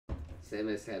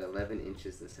Samus had 11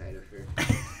 inches inside of her.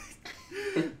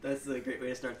 That's a great way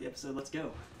to start the episode. Let's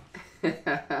go.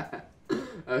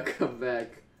 I'll come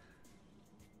back.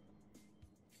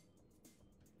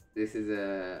 This is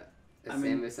a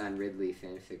Samus on Ridley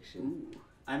fanfiction. Ooh,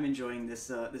 I'm enjoying this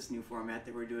this new format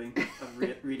that we're doing of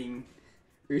reading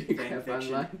fan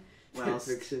fiction. Online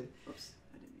fanfiction. Oops,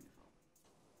 I didn't mean to fall.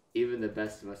 Even the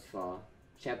best must fall.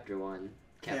 Chapter 1.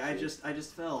 Yeah, I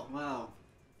just fell. Wow,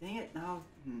 dang it! Now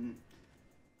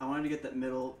I wanted to get that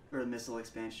missile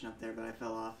expansion up there, but I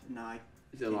fell off. Now I.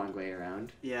 It's a long way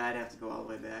around. Yeah, I'd have to go all the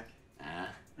way back. Ah.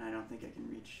 And I don't think I can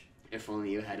reach. If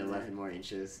only you had 11 more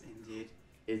inches. Indeed.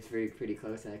 It's pretty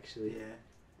close, actually. Yeah.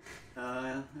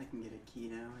 I can get a key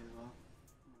now as well.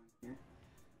 Here.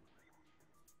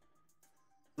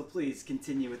 So please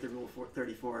continue with the Rule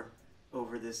 34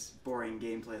 over this boring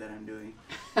gameplay that I'm doing.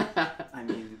 I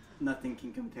mean, nothing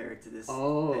can compare to this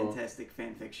fantastic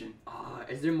fanfiction. Oh,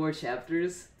 is there more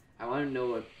chapters? I want to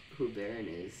know who Baron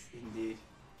is. Indeed.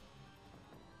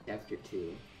 Chapter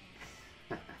 2.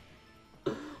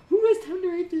 Who has time to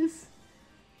write this?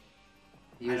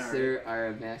 You, sir, are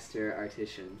a master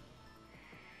artisan.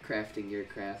 Crafting your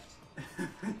craft.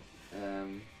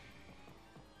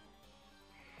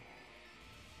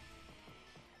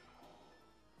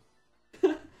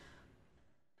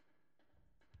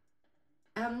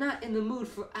 I'm not in the mood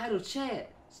for idle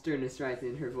chat, sternness rising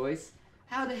in her voice.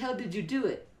 How the hell did you do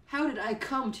it? How did I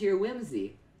come to your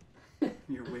whimsy?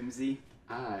 Your whimsy?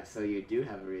 Ah, so you do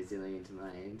have a resilient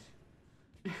mind.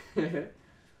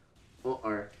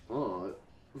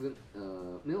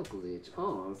 Milkovich.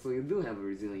 Oh, so you do have a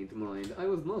resilient mind. I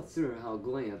was not sure how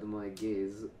long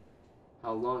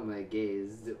my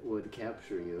gaze would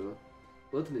capture you.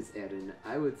 But Miss Erin,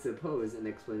 I would suppose an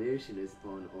explanation is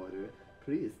on order.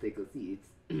 Please take a seat.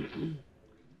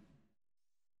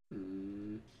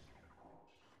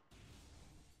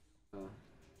 Oh.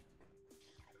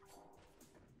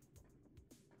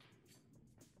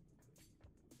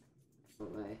 Oh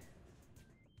my.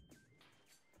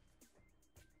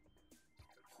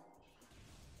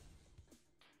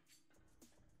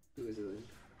 Who is it?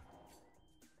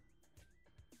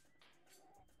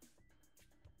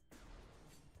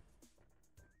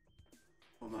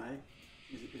 Oh my.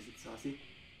 Is it saucy?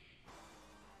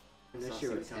 I'm not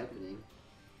sure what's happening.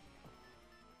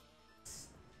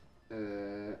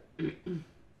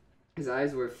 His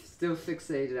eyes were still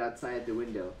fixated outside the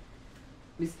window.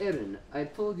 Miss Erin, I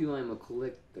told you I'm a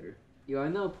collector. You are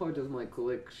now part of my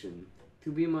collection.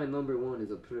 To be my number one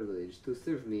is a privilege. To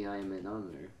serve me I am an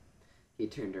honor. He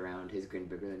turned around, his grin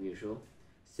bigger than usual.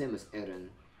 Samus Erin,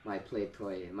 my play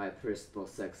toy, my personal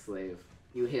sex slave.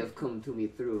 You have come to me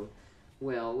through,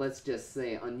 well, let's just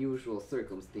say unusual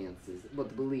circumstances.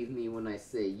 But believe me when I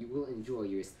say you will enjoy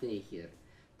your stay here.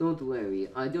 Don't worry,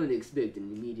 I don't expect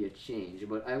an immediate change,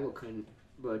 but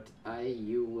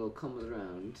you will come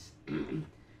around.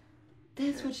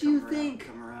 That's what you think.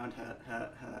 Come around, ha.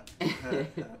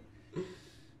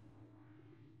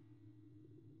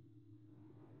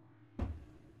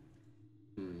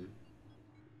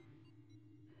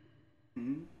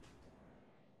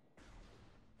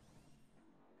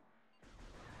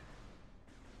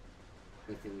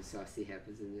 Nothing saucy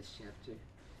happens in this chapter.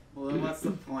 Well, then what's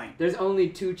the point? There's only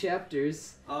 2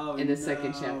 chapters, and the no.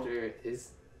 second chapter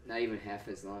is not even half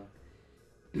as long.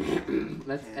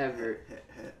 Let's ever.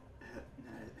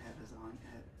 Half as long.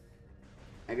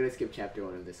 I'm gonna skip chapter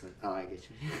 1 of this one. Oh, I get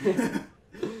you.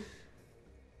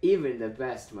 Even the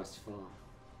best must fall.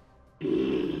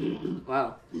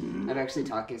 Wow, I'm actually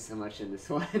talking so much in this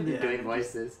one. Doing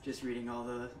voices. Just reading all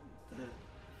the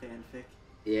fanfic.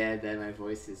 Yeah, then my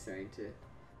voice is starting to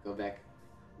go back.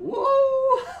 Whoa!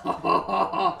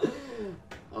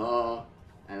 Oh,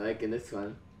 I like in this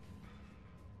one.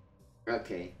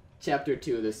 Okay, chapter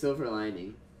 2, the silver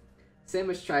lining.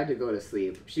 Samus tried to go to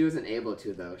sleep. She wasn't able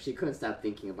to, though. She couldn't stop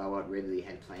thinking about what Ridley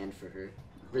had planned for her.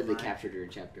 Ridley captured her in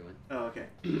chapter 1. Oh, okay.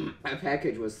 A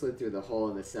package was slid through the hole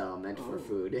in the cell meant for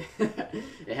food.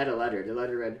 It had a letter. The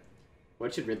letter read,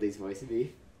 what should Ridley's voice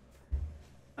be?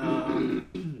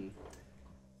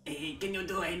 Hey, can you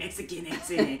do a Mexican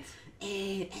accent?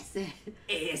 Hey,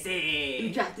 Ese.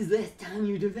 You dropped this last time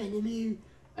you defended me.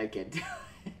 I can't do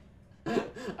it.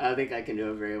 I don't think I can do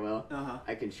it very well.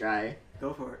 I can try.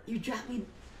 Go for it. You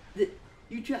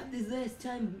dropped this last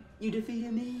time you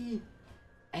defeated me.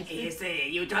 Ese,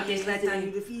 you dropped this last time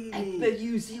you defeated me. I bet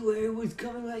you see where it was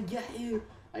coming when I got you.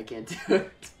 I can't do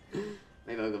it.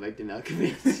 Maybe I'll go back to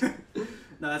Malkovich.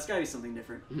 No, that's gotta be something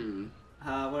different.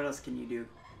 What else can you do?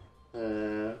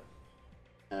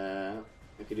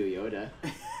 I could do Yoda.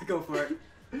 Go for it.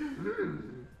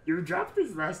 You dropped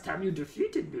this last time you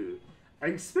defeated me. I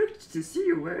expect to see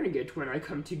you wearing it when I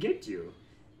come to get you.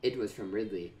 It was from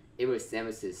Ridley. It was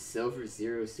Samus's silver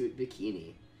Zero Suit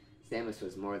bikini. Samus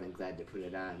was more than glad to put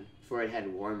it on, for it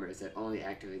had warmers that only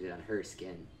activated on her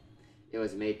skin. It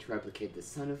was made to replicate the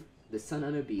sun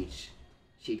on a beach.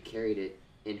 She'd carried it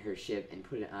in her ship and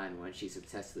put it on when she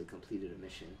successfully completed a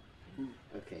mission.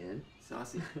 Okay then.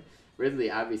 Saucy.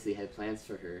 Ridley obviously had plans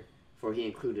for her, for he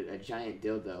included a giant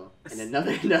dildo and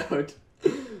another note.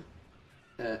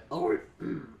 Oh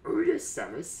yes,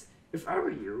 Samus. If I were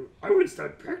you, I would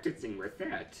start practicing with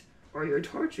that, or your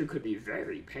torture could be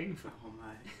very painful. Oh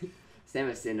my.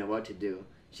 Samus didn't know what to do.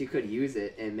 She could use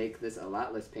it and make this a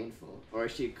lot less painful, or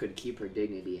she could keep her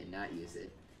dignity and not use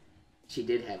it. She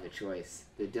did have a choice.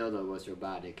 The dildo was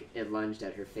robotic. It lunged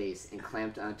at her face and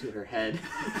clamped onto her head.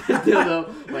 The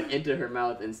dildo went into her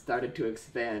mouth and started to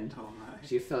expand. Oh my.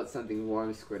 She felt something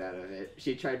warm squirt out of it.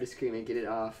 She tried to scream and get it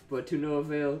off, but to no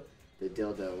avail. The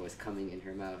dildo was coming in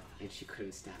her mouth, and she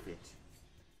couldn't stop it.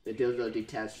 The dildo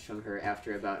detached from her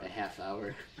after about a half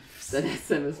hour. Then as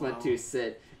Samus went to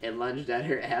sit, it lunged at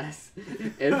her ass.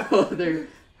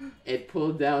 It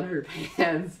pulled down her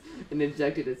pants and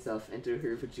injected itself into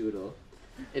her vajutal.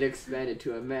 It expanded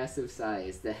to a massive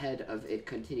size. The head of it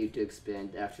continued to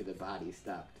expand after the body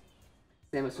stopped.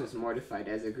 Samus was mortified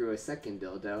as it grew a second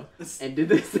dildo and did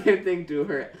the same thing to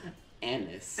her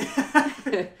anus.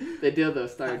 The dildo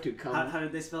started to come... How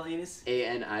did they spell anus?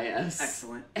 A-N-I-S.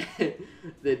 Excellent.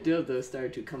 The dildo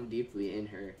started to come deeply in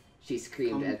her. She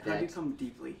screamed at that. How do you come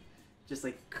deeply? Just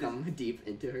like... Come deep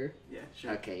into her? Yeah,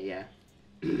 sure. Okay, yeah.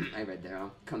 I read that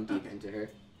wrong. Come deep into her.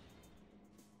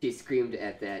 She screamed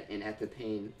at that and at the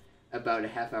pain. About a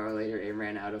half hour later, it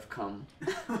ran out of cum.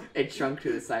 It shrunk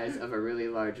to the size of a really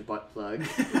large butt plug.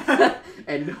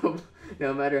 And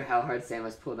no matter how hard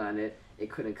Samus pulled on it, it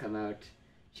couldn't come out.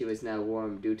 She was now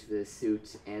warm due to the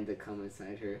suit and the cum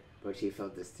inside her, but she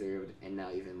felt disturbed and now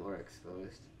even more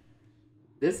exposed.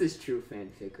 This is true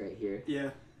fanfic right here. Yeah.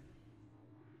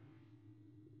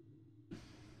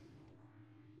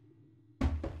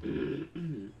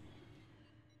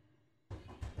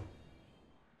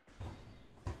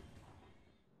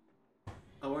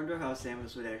 I wonder how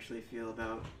Samus would actually feel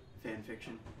about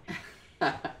fanfiction.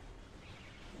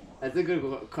 That's a good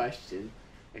question.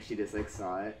 If she just like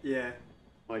saw it, Yeah,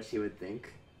 what she would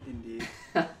think. indeed.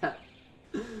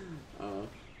 Oh.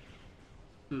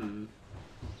 I'm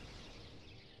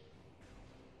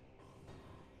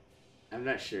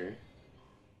not sure.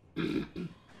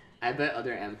 I bet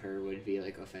other her would be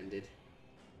like offended.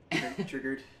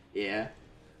 Triggered. Yeah.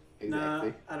 Exactly.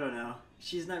 No, I don't know.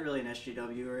 She's not really an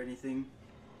SJW or anything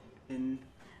in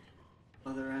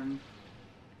other M.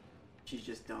 She's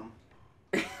just dumb.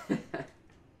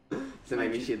 So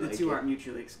maybe she'd the like two it. aren't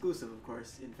mutually exclusive, of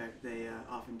course. In fact, they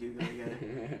often do go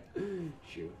together.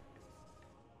 True.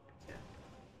 Yeah.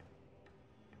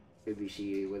 Maybe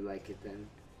she would like it then.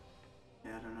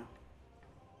 Yeah, I don't know.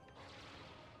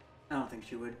 I don't think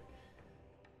she would.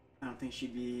 I don't think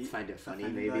she'd be Find it funny,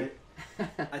 offended by maybe.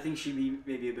 it. I think she'd be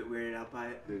maybe a bit weirded out by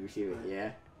it. Maybe she would, but- yeah.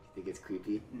 You think it's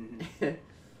creepy? Mhm.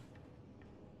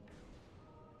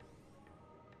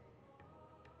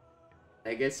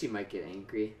 I guess she might get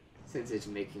angry since it's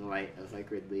making light of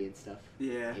like Ridley and stuff.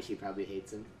 Yeah, And she probably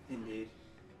hates him. indeed.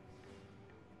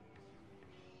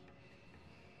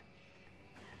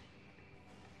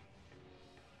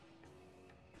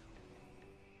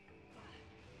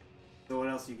 So what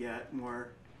else you got? More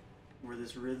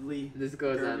this Ridley This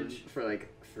goes garbage? on for like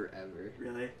forever.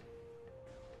 Really?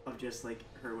 Of just like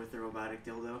her with the robotic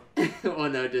dildo? Well,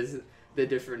 no, just the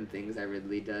different things that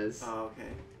Ridley does. Oh,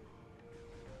 okay.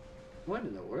 What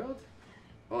in the world?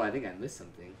 Oh, I think I missed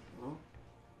something. Well,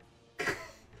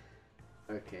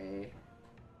 Okay.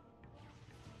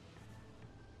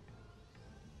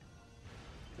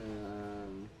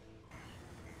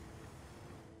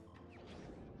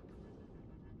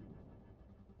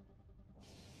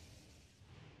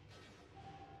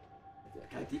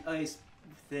 got the ice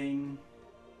thing.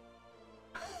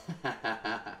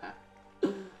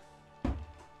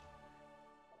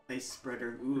 Ice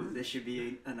spreader. Ooh, this should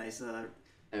be a nice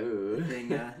Oh. thing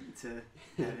to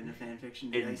have in a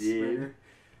fanfiction. The ice Indeed. spreader.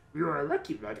 You are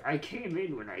lucky that I came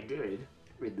in when I did.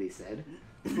 Ridley said.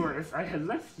 For if I had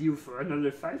left you for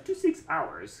another 5 to 6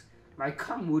 hours, my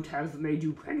cum would have made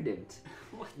you pregnant.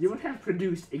 What? You would have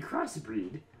produced a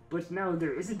crossbreed, but now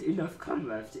there isn't enough cum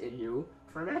left in you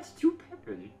for that to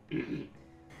happen.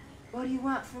 What do you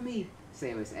want from me?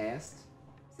 Samus asked.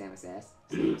 Samus asked.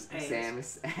 Ass.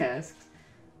 Samus asked.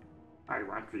 I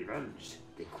want revenge.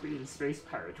 The Queen Space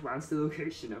Pirate wants the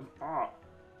location of all.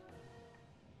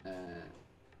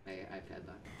 My iPad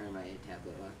locked. Or my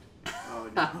tablet locked. Oh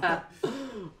no.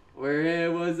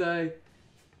 Where was I?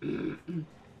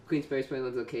 Queensberry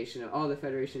Springland's location of all the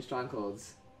Federation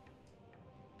strongholds.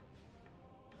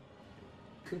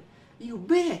 You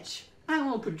bitch! I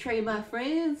won't betray my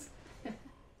friends!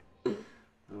 Oh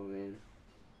man.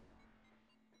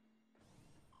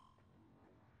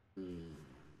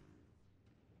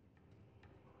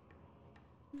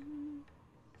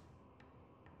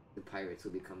 The pirates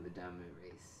will become the dominant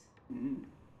race.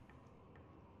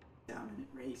 Dominant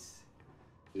race.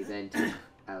 He then took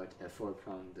out a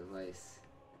 4-pronged device.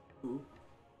 Ooh.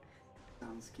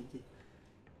 Sounds kinky.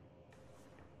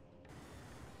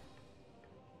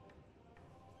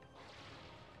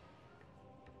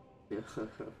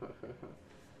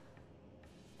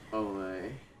 Oh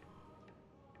my.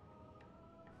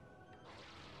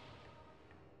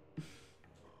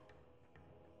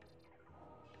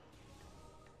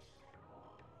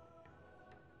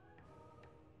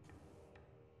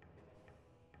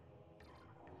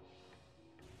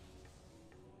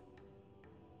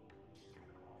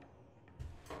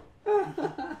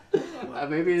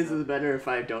 Maybe this is better if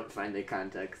I don't find the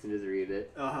context and just read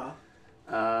it.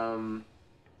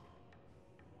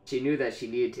 She knew that she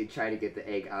needed to try to get the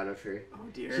egg out of her. Oh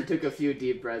dear. She took a few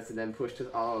deep breaths and then pushed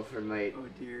with all of her might. Oh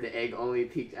dear. The egg only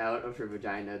peeked out of her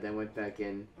vagina, then went back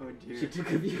in. Oh dear. She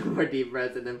took a few more deep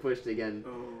breaths and then pushed again.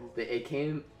 Oh. The egg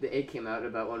came out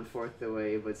about 1/4 the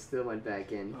way, but still went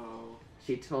back in. Oh.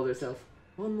 She told herself,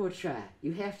 "One more try.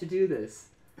 You have to do this."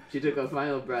 She took a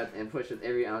final breath and pushed with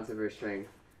every ounce of her strength.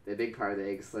 The big part of the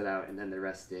egg slid out, and then the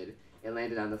rest did. It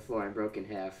landed on the floor and broke in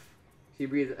half. She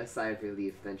breathed a sigh of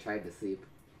relief, then tried to sleep,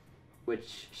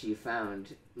 which she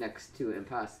found next to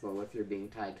impossible with her being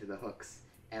tied to the hooks,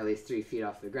 at least 3 feet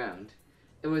off the ground.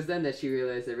 It was then that she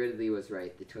realized that Ridley was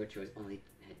right. The torture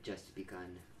had just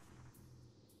begun.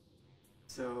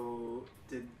 So,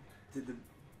 did the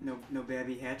no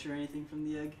babby hatch or anything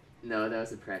from the egg? No, that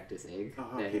was a practice egg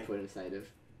that he Okay. put inside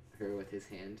of her with his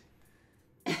hand.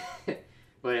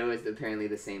 But it was apparently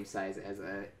the same size as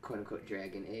a quote-unquote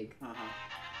dragon egg.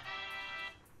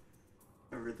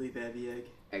 A Ridley babby egg.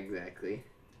 Exactly.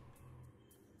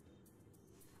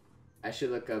 I should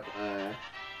look up,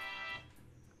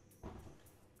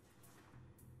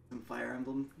 some Fire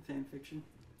Emblem fan fiction.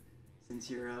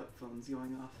 Since your phone's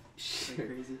going off like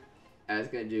crazy. I was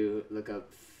gonna look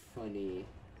up funny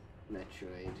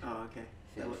Metroid. Oh, okay.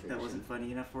 Fan That fiction. wasn't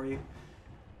funny enough for you?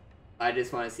 I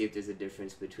just want to see if there's a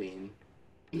difference between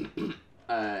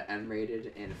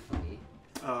M-rated and funny.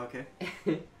 Oh, okay.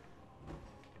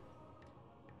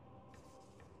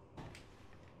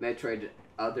 Metroid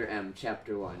Other M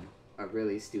Chapter 1. A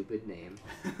really stupid name.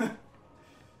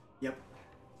 Yep.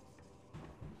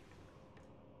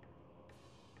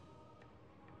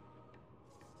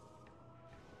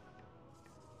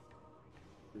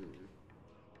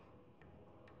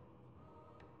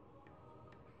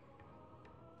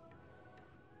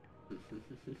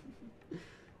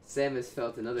 Samus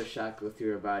felt another shock go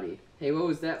through her body. "Hey, what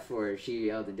was that for?" she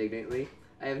yelled indignantly.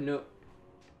 I have no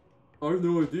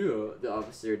idea," the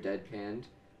officer deadpanned.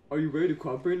 "Are you ready to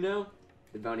cooperate now?"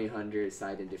 The bounty hunter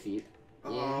sighed in defeat.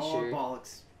 "Yeah, sure."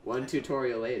 Bollocks. One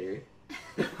tutorial later.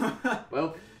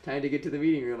 Well, time to get to the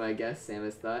meeting room, I guess,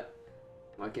 Samus thought,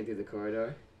 walking through the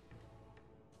corridor.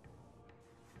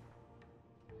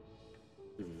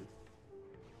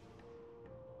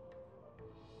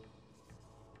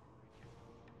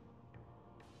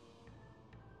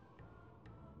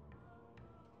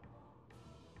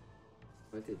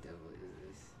 What the devil is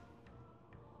this?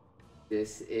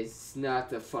 This is not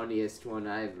the funniest one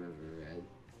I've ever read.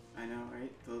 I know,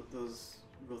 right? Those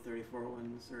Rule 34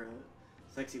 ones, or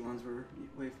sexy ones, were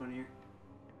way funnier.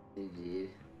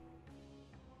 Indeed.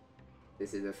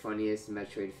 This is the funniest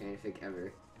Metroid fanfic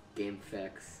ever.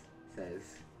 GameFAQs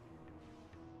says.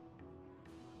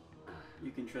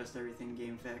 You can trust everything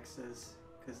GameFAQs says,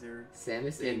 because they're...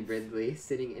 Samus and Ridley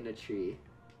sitting in a tree.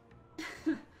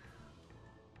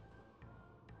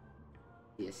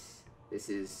 Yes, this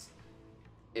is...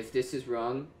 If this is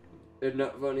wrong, it's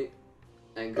not funny.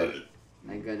 I'm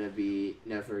gonna be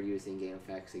never using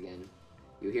GameFAQs again.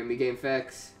 You hear me,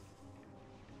 GameFAQs?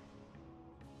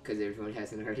 Because everyone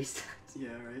hasn't already stopped.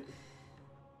 Yeah, right?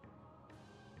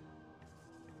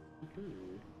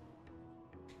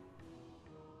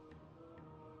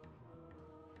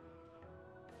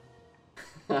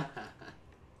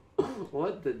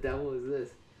 What the devil is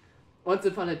this? Once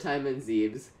upon a time in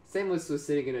Zebes, Samus was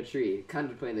sitting in a tree,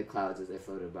 contemplating the clouds as they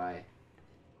floated by.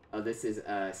 Oh, this is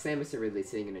Samus and Ridley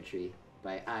sitting in a tree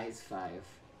by Eyes 5.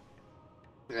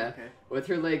 Okay. With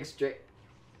her legs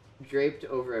draped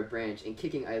over a branch and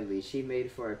kicking idly, she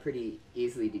made for a pretty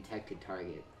easily detected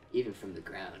target. even from the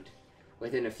ground.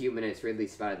 Within a few minutes, Ridley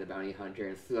spotted the bounty hunter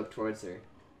and flew up towards her.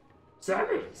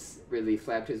 Samus! Ridley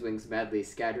flapped his wings madly,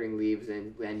 scattering leaves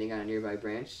and landing on a nearby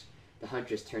branch. The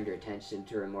huntress turned her attention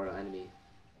to her mortal enemy.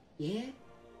 Yeah?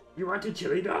 You want a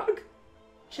chili dog?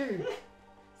 Sure.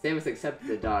 Samus accepted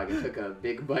the dog and took a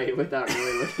big bite without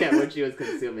really looking at what she was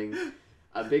consuming.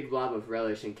 A big blob of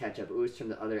relish and ketchup oozed from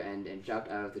the other end and dropped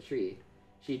out of the tree.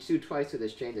 She chewed twice with a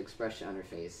strange expression on her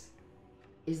face.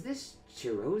 Is this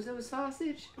chorizo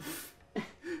sausage?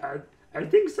 I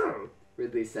think so,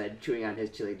 Ridley said, chewing on his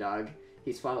chili dog.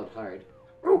 He swallowed hard.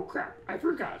 Oh crap, I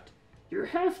forgot. You're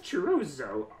half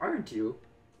chorizo, aren't you?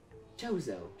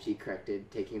 Chozo, she corrected,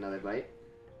 taking another bite.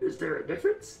 Is there a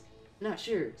difference? Not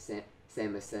sure,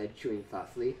 Samus said, chewing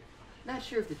thoughtfully. Not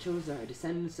sure if the Chozo are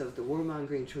descendants of the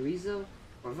warmongering chorizo,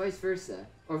 or vice versa,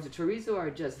 or if the chorizo are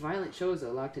just violent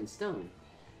Chozo locked in stone.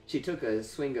 She took a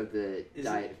swig of the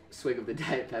diet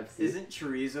Pepsi. Isn't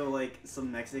chorizo like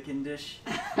some Mexican dish?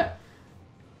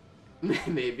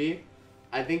 Maybe.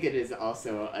 I think it is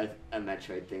also a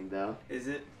Metroid thing, though. Is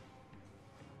it?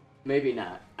 Maybe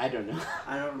not. I don't know.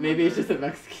 I don't remember. Maybe it's just a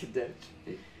Mexican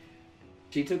dish.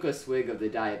 She took a swig of the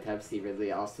Diet Pepsi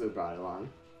Ridley also brought along.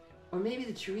 Or maybe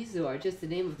the chorizo are just the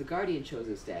name of the Guardian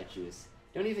Chozo statues.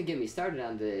 Don't even get me started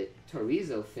on the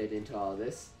Torizo fit into all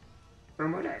this.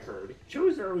 From what I heard,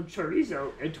 Chozo,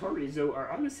 chorizo, and torizo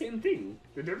are all the same thing.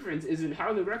 The difference is in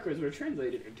how the records were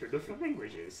translated into different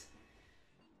languages.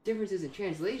 Differences in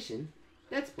translation?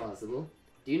 That's plausible.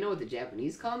 Do you know what the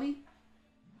Japanese call me?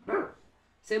 No.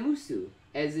 Samusu,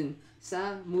 as in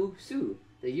Samusu.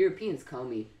 The Europeans call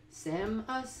me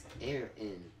Samus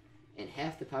Aran, and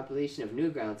half the population of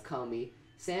Newgrounds call me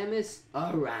Samus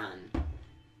Aran.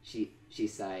 She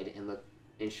sighed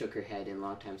and shook her head in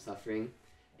long-time suffering.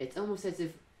 It's almost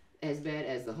as bad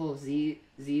as the whole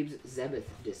Zeeb's Zebeth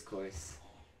discourse.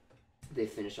 They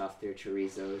finish off their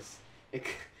chorizos.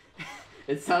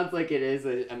 It sounds like it is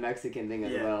a Mexican thing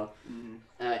as well.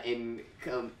 Mm-hmm. In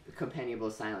companionable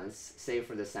silence, save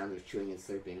for the sounds of chewing and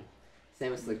slurping.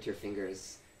 Samus licked her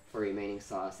fingers for remaining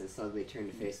sauce and suddenly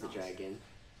turned to face the dragon.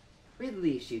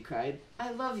 Ridley, she cried,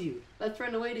 I love you. Let's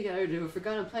run away together to a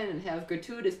forgotten planet and have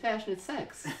gratuitous, passionate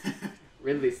sex.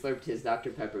 Ridley slurped his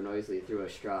Dr. Pepper noisily through a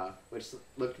straw, which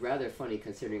looked rather funny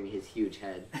considering his huge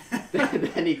head.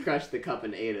 Then he crushed the cup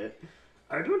and ate it.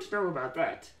 I don't know about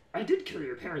that. I did kill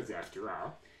your parents after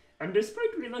all. And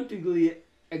despite reluctantly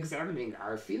examining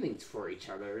our feelings for each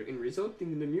other and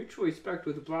resulting in the mutual respect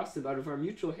with blossom out of our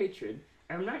mutual hatred,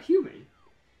 I am not human.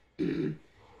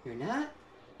 You're not?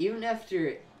 Even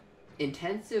after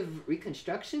intensive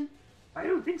reconstruction? I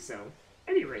don't think so.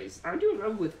 Anyways, aren't you in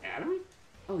love with Adam?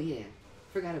 Oh yeah,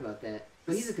 forgot about that.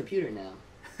 But he's a computer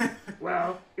now.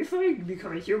 Well, if I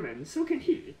become a human, so can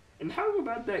he. And how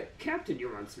about that captain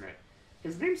you once met?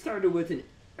 His name started with an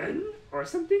N or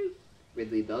something?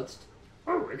 Ridley belched.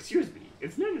 Oh, excuse me.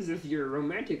 It's not as if your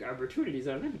romantic opportunities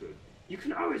are limited. You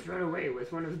can always run away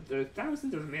with one of the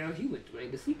thousands of male humans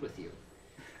willing to sleep with you.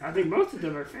 I think most of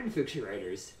them are fanfiction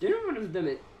writers. Didn't one of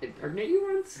them impregnate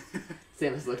you once?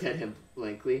 Samus looked at him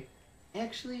blankly.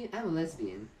 Actually, I'm a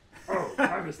lesbian. Oh,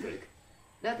 my mistake.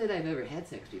 Not that I've ever had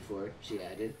sex before, she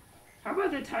added. How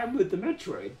about that time with the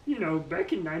Metroid? You know,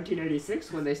 back in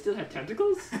 1986 when they still had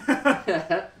tentacles?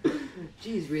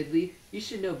 Jeez, Ridley, you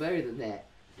should know better than that.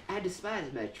 I despise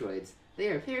Metroids. They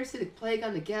are a parasitic plague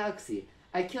on the galaxy.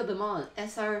 I killed them all in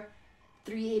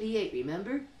SR-388,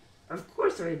 remember? Of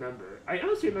course I remember. I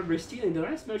also remember stealing the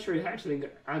last Metroid hatchling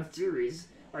on series,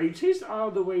 while you chased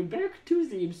all the way back to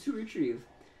Zeebs to retrieve.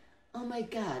 Oh my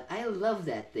god, I love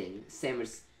that thing.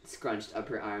 Samus scrunched up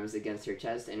her arms against her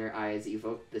chest and her eyes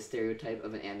evoked the stereotype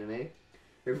of an anime.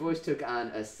 Her voice took on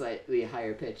a slightly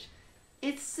higher pitch.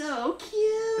 It's so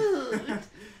cute!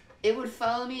 It would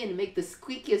follow me and make the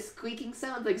squeakiest squeaking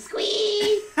sounds like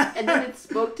squeak! And then it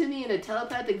spoke to me in a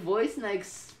telepathic voice and I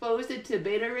exposed it to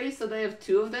beta rays so that I have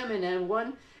two of them and then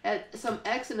one at some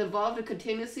X and evolved it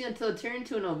continuously until it turned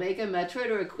into an Omega Metroid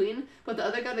or a Queen, but the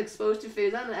other got exposed to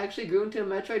Phazon and actually grew into a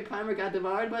Metroid Prime or got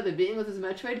devoured by the being with his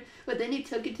Metroid, but then he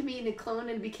took it to me and it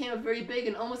cloned and became very big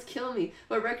and almost killed me,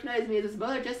 but recognized me as his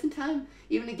mother just in time.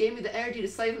 Even it gave me the energy to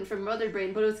siphon from Mother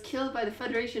Brain, but it was killed by the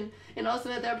Federation, and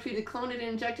also had the opportunity to clone it and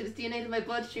injected its DNA into my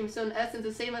bloodstream, so in essence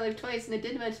it saved my life twice, and it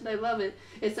did mention I love it.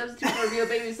 It substitutes for a real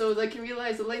baby souls. I can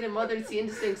realize the latent motherly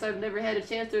instincts I've never had a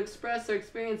chance to express or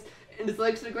experience, and it's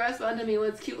like to grasp onto me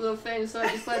with its cute little fangs, so I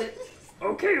just let it...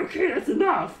 Okay, that's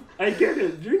enough. I get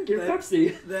it. Drink your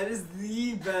Pepsi. That is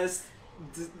the best,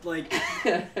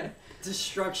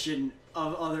 destruction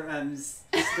of other M's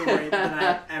story that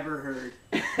I've ever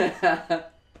heard.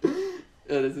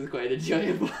 Oh, this is quite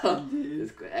enjoyable. Indeed.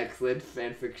 It's excellent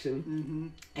fan fiction. Mm-hmm.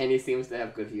 And he seems to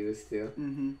have good views, too.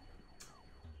 Mm-hmm.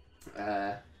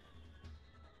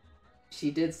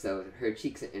 She did so, her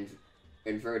cheeks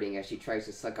inverting as she tries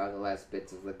to suck out the last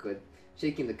bits of liquid.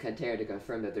 Shaking the container to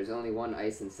confirm that there's only one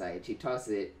ice inside, she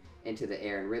tosses it into the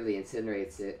air and Ridley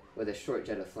incinerates it with a short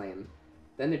jet of flame.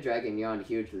 Then the dragon yawned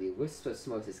hugely, wisps of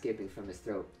smoke escaping from his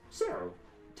throat. So,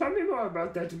 tell me more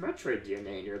about that Metroid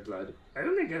DNA in your blood. I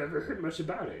don't think I've ever heard much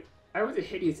about it. I was a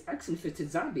hideous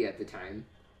X-infested zombie at the time.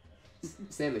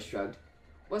 Samus shrugged.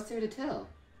 What's there to tell?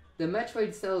 The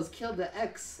Metroid cells killed the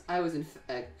X I was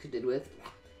infected with,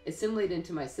 assimilated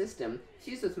into my system,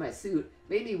 fused with my suit,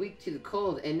 made me weak to the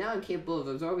cold, and now I'm capable of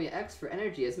absorbing X for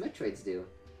energy as Metroids do.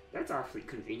 That's awfully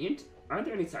convenient. Aren't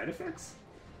there any side effects?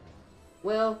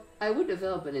 Well, I would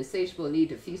develop an insatiable need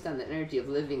to feast on the energy of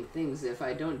living things if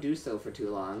I don't do so for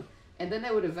too long, and then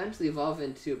I would eventually evolve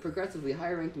into progressively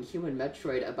higher-ranking human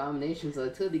Metroid abominations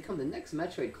until I become the next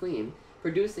Metroid Queen,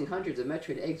 producing hundreds of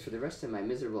Metroid eggs for the rest of my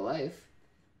miserable life.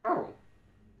 Oh,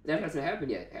 that hasn't happened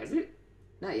yet, has it?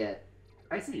 Not yet.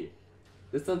 I see.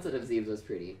 The sunset of Zebes was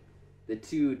pretty. The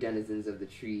two denizens of the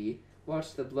tree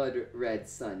watched the blood-red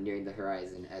sun nearing the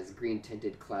horizon as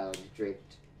green-tinted clouds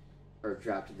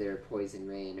dropped their poison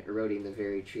rain, eroding the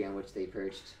very tree on which they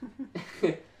perched.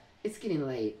 It's getting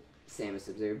late, Samus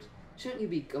observed. Shouldn't you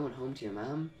be going home to your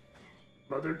mom?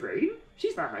 Mother Brain?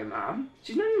 She's not my mom.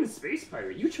 She's not even a space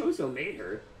pirate. You Chozo made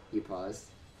her. He paused.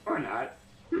 Or not.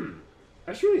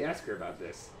 I should really ask her about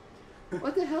this.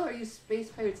 What the hell are you space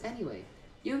pirates anyway?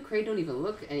 You and Cray don't even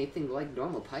look anything like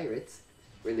normal pirates.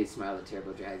 Ridley smiled a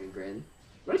terrible dragon grin.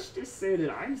 Let's just say that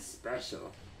I'm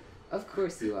special. Of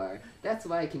course you are. That's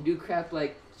why I can do crap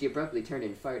like... She abruptly turned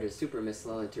and fired a super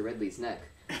missile into Ridley's neck.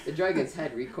 The dragon's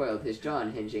head recoiled, his jaw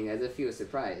unhinging as if he was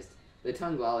surprised. The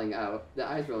tongue lolling out, the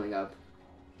eyes rolling up.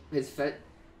 His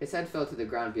head fell to the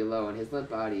ground below and his limp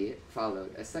body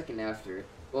followed. A second after,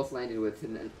 both landed with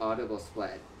an audible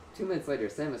splat. 2 minutes later,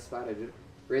 Samus spotted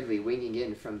Ridley winging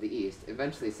in from the east,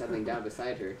 eventually settling down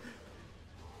beside her.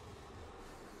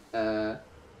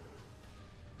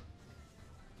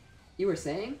 You were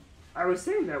saying? I was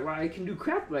saying that why I can do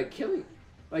crap like killing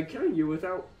you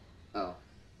without... Oh,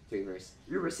 reverse.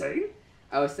 You were saying?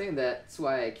 I was saying that's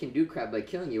why I can do crap like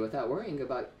killing you without worrying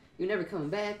about you never coming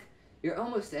back. You're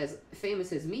almost as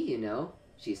famous as me, you know.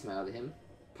 She smiled at him.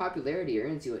 Popularity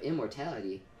earns you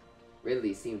immortality.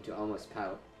 Ridley seemed to almost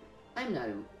pout. I'm not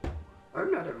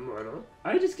immortal.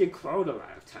 I just get cloned a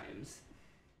lot of times.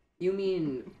 You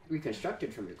mean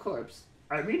reconstructed from your corpse?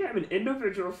 I mean I'm an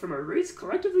individual from a race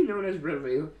collectively known as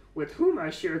Ridley, with whom I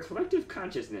share a collective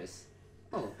consciousness.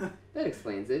 Oh, that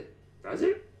explains it. Does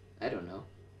it? I don't know.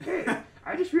 Hey,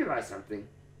 I just realized something.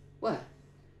 What?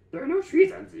 There are no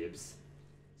trees on Zebes.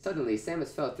 Suddenly, Samus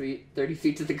fell 30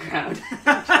 feet to the ground.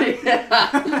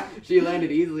 She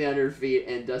landed easily on her feet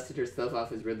and dusted herself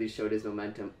off as Ridley slowed his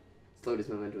momentum with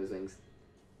his wings.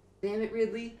 Damn it,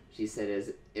 Ridley, she said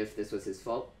as if this was his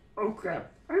fault. Oh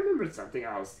crap, I remembered something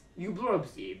else. You blew up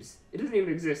Zebes. It doesn't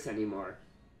even exist anymore.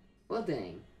 Well,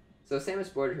 dang. So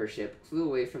Samus boarded her ship, flew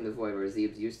away from the void where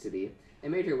Zebes used to be,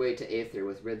 and made her way to Aether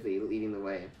with Ridley leading the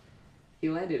way. He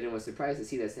landed and was surprised to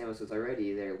see that Samus was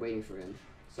already there waiting for him.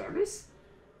 Samus?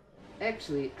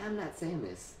 Actually, I'm not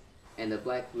Samus. And the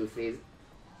black-blue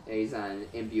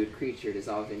phazon-imbued creature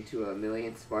dissolved into a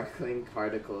million sparkling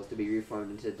particles to be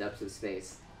reformed into the depths of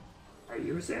space. Are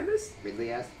you Samus?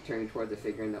 Ridley asked, turning toward the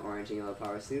figure in the orange and yellow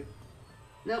power suit.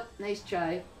 Nope, nice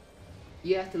try.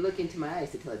 You have to look into my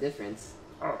eyes to tell the difference.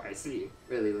 Oh, I see.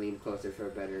 Ridley leaned closer for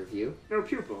a better view. No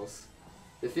pupils.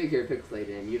 The figure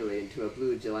pixelated and mutilated into a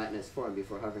blue gelatinous form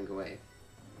before hovering away.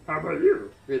 How about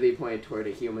you? Ridley pointed toward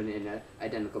a human in an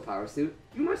identical power suit.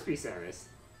 You must be Samus.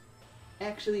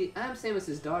 Actually, I'm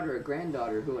Samus's daughter or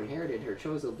granddaughter who inherited her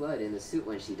Chozo blood in the suit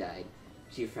when she died.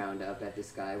 She frowned up at the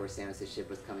sky where Samus's ship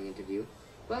was coming into view.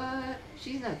 But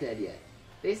she's not dead yet.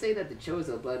 They say that the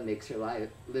Chozo blood makes her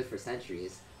live for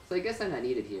centuries, so I guess I'm not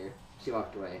needed here. She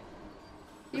walked away.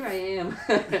 Here I am,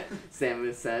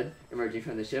 Samus said, emerging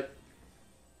from the ship.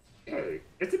 Hey,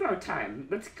 it's about time.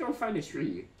 Let's go find a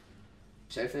tree.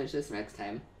 Should I finish this next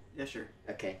time? Yeah, sure.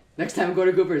 Okay. Next time, go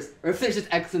to Goopers, or finish this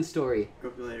excellent story.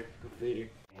 Go later. Go later.